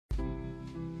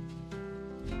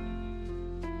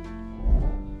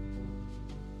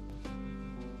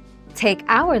Take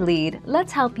our lead,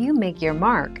 let's help you make your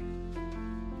mark.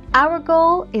 Our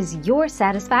goal is your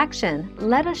satisfaction.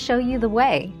 Let us show you the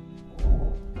way.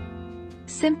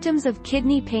 Symptoms of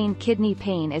kidney pain. Kidney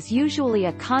pain is usually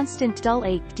a constant dull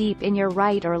ache deep in your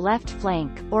right or left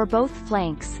flank, or both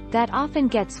flanks, that often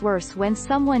gets worse when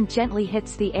someone gently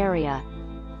hits the area.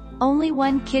 Only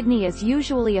one kidney is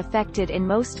usually affected in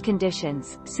most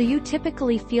conditions, so you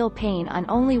typically feel pain on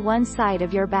only one side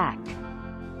of your back.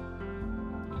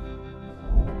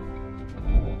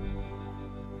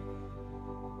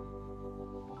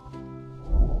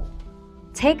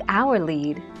 Take our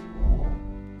lead.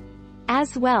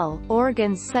 As well,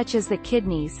 organs such as the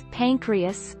kidneys,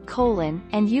 pancreas, colon,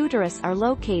 and uterus are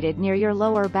located near your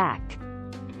lower back.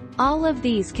 All of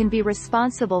these can be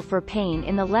responsible for pain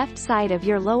in the left side of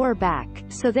your lower back,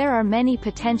 so there are many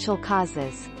potential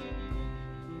causes.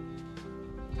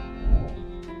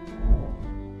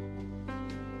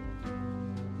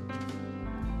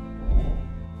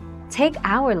 Take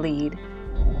our lead.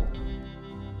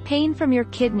 Pain from your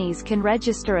kidneys can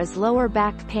register as lower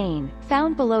back pain,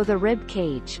 found below the rib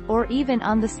cage, or even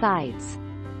on the sides.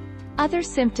 Other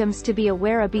symptoms to be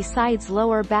aware of besides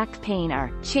lower back pain are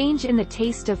change in the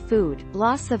taste of food,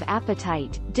 loss of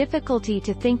appetite, difficulty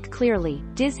to think clearly,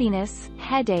 dizziness,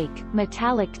 headache,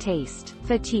 metallic taste,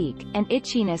 fatigue, and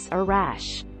itchiness or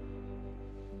rash.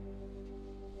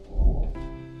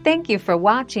 Thank you for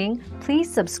watching.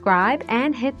 Please subscribe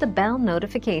and hit the bell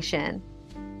notification.